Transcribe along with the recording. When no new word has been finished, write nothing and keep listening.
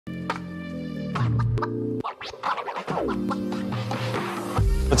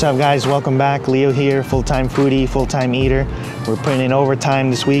What's up guys, welcome back. Leo here, full-time foodie, full-time eater. We're putting in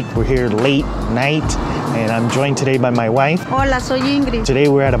overtime this week. We're here late night and I'm joined today by my wife. Hola, soy Ingrid. Today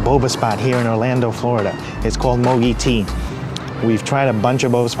we're at a boba spot here in Orlando, Florida. It's called Möge Tee. We've tried a bunch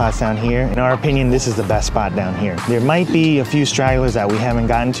of boba spots down here. In our opinion, this is the best spot down here. There might be a few stragglers that we haven't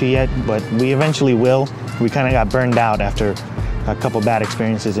gotten to yet, but we eventually will. We kind of got burned out after a couple bad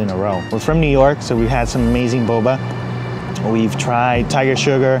experiences in a row. We're from New York, so we've had some amazing boba. We've tried Tiger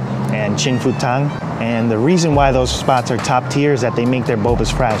Sugar and Chin Fu Tang, and the reason why those spots are top tier is that they make their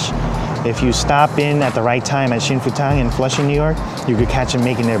bobas fresh. If you stop in at the right time at Chin Fu Tang in Flushing, New York, you could catch them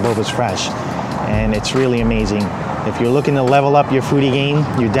making their bobas fresh, and it's really amazing. If you're looking to level up your foodie game,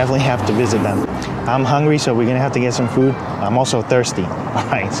 you definitely have to visit them. I'm hungry, so we're gonna have to get some food. I'm also thirsty. All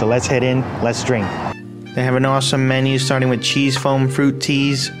right, so let's head in, let's drink. They have an awesome menu starting with cheese foam fruit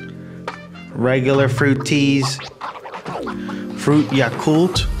teas, regular fruit teas, fruit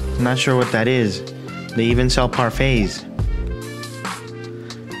Yakult, not sure what that is. They even sell parfaits.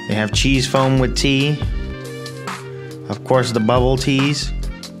 They have cheese foam with tea, of course the bubble teas,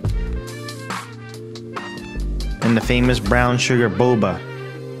 and the famous brown sugar boba.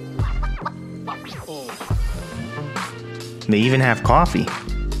 They even have coffee.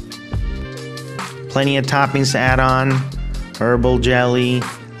 Plenty of toppings to add on, herbal jelly,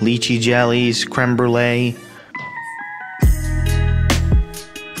 lychee jellies, crème brûlée.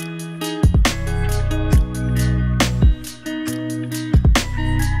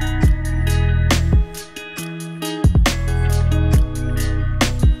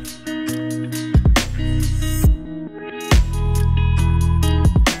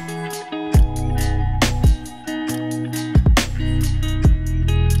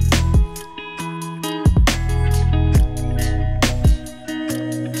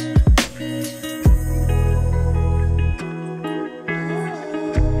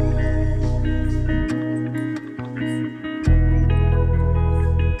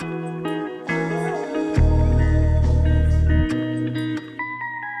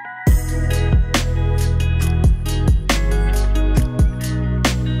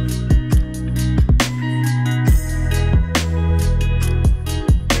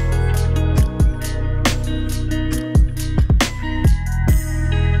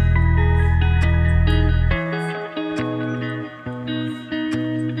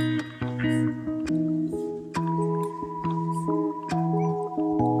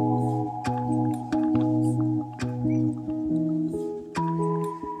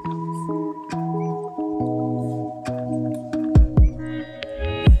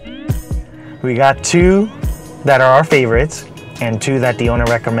 We got two that are our favorites and two that the owner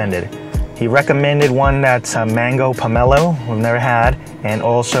recommended. He recommended one that's a mango pomelo we've never had, and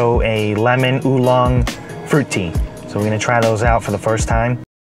also a lemon oolong fruit tea. So we're gonna try those out for the first time.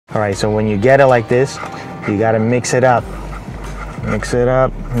 All right, so when you get it like this, you gotta mix it up. Mix it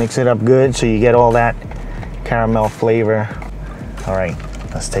up good so you get all that caramel flavor. All right,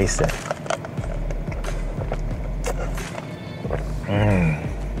 let's taste it.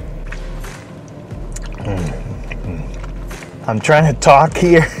 I'm trying to talk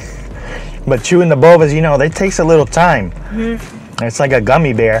here, but chewing the bobas, you know, they takes a little time. It's like a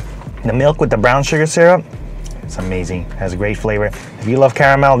gummy bear. The milk with the brown sugar syrup, it's amazing. It has a great flavor. If you love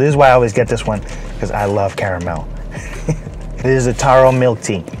caramel, this is why I always get this one, because I love caramel. This is a Taro milk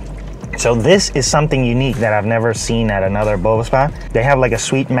tea. So this is something unique that I've never seen at another boba spot. They have like a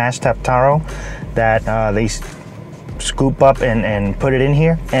sweet mashed up taro that they scoop up and put it in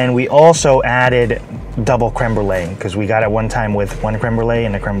here. And we also added double crème brûlée because we got it one time with one crème brûlée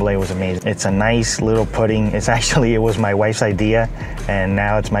and the crème brûlée was amazing. It's a nice little pudding. It was my wife's idea and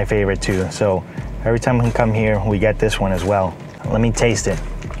now it's my favorite too. So every time we come here, we get this one as well. Let me taste it.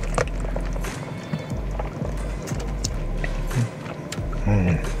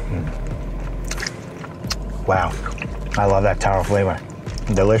 Wow, I love that taro flavor.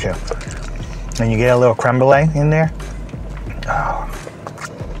 Delicious. And you get a little crème brûlée in there. Oh.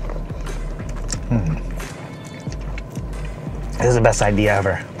 This is the best idea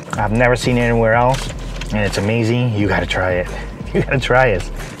ever. I've never seen it anywhere else, and it's amazing. You gotta try it. You gotta try it.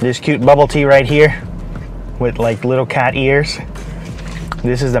 This cute bubble tea right here with like little cat ears.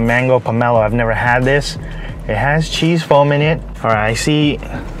 This is the mango pomelo. I've never had this. It has cheese foam in it. All right, I see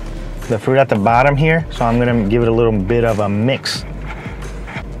the fruit at the bottom here, so I'm gonna give it a little bit of a mix.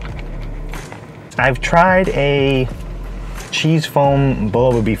 I've tried a cheese foam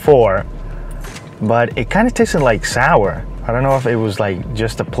boba before, but it kind of tasted like sour. I don't know if it was like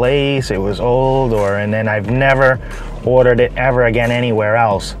just a place, it was old, and then I've never ordered it ever again anywhere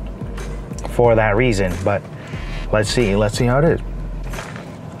else. for that reason, but let's see how it is.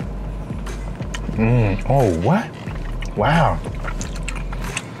 Oh, what? Wow.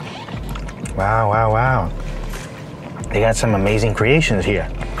 Wow. They got some amazing creations here.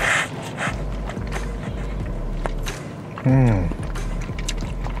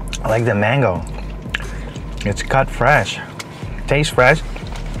 I like the mango. It's cut fresh. Tastes fresh.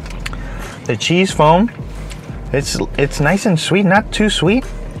 The cheese foam, it's nice and sweet, not too sweet.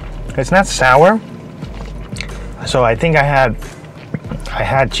 It's not sour. So I think I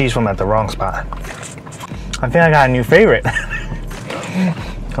had cheese foam at the wrong spot. I think I got a new favorite.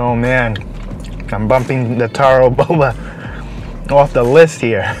 Oh man, I'm bumping the Taro Boba off the list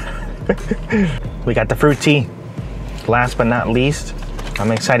here. We got the fruit tea. Last but not least,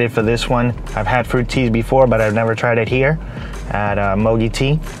 I'm excited for this one. I've had fruit teas before, but I've never tried it here at Möge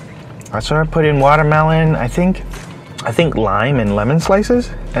Tee. So I put in watermelon, I think lime and lemon slices,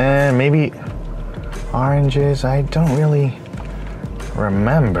 and maybe oranges. I don't really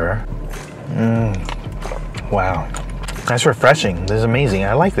remember. Wow, that's refreshing. This is amazing.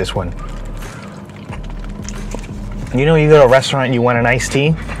 I like this one. You know, you go to a restaurant and you want an iced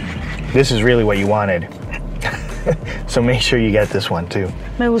tea, this is really what you wanted. So make sure you get this one too.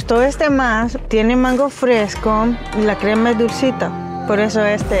 Me gustó este más, tiene mango fresco y la crema es dulcita, por eso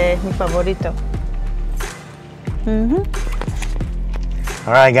este es mi favorito.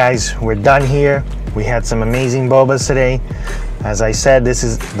 All right guys, we're done here. We had some amazing bobas today. As I said, this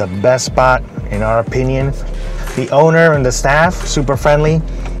is the best spot in our opinion. The owner and the staff, super friendly.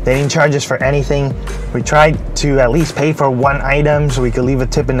 They didn't charge us for anything. We tried to at least pay for one item so we could leave a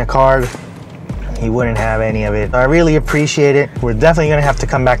tip in the card. He wouldn't have any of it. I really appreciate it. We're definitely gonna have to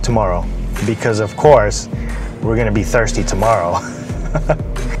come back tomorrow because of course, we're gonna be thirsty tomorrow.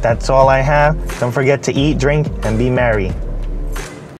 That's all I have. Don't forget to eat, drink, and be merry.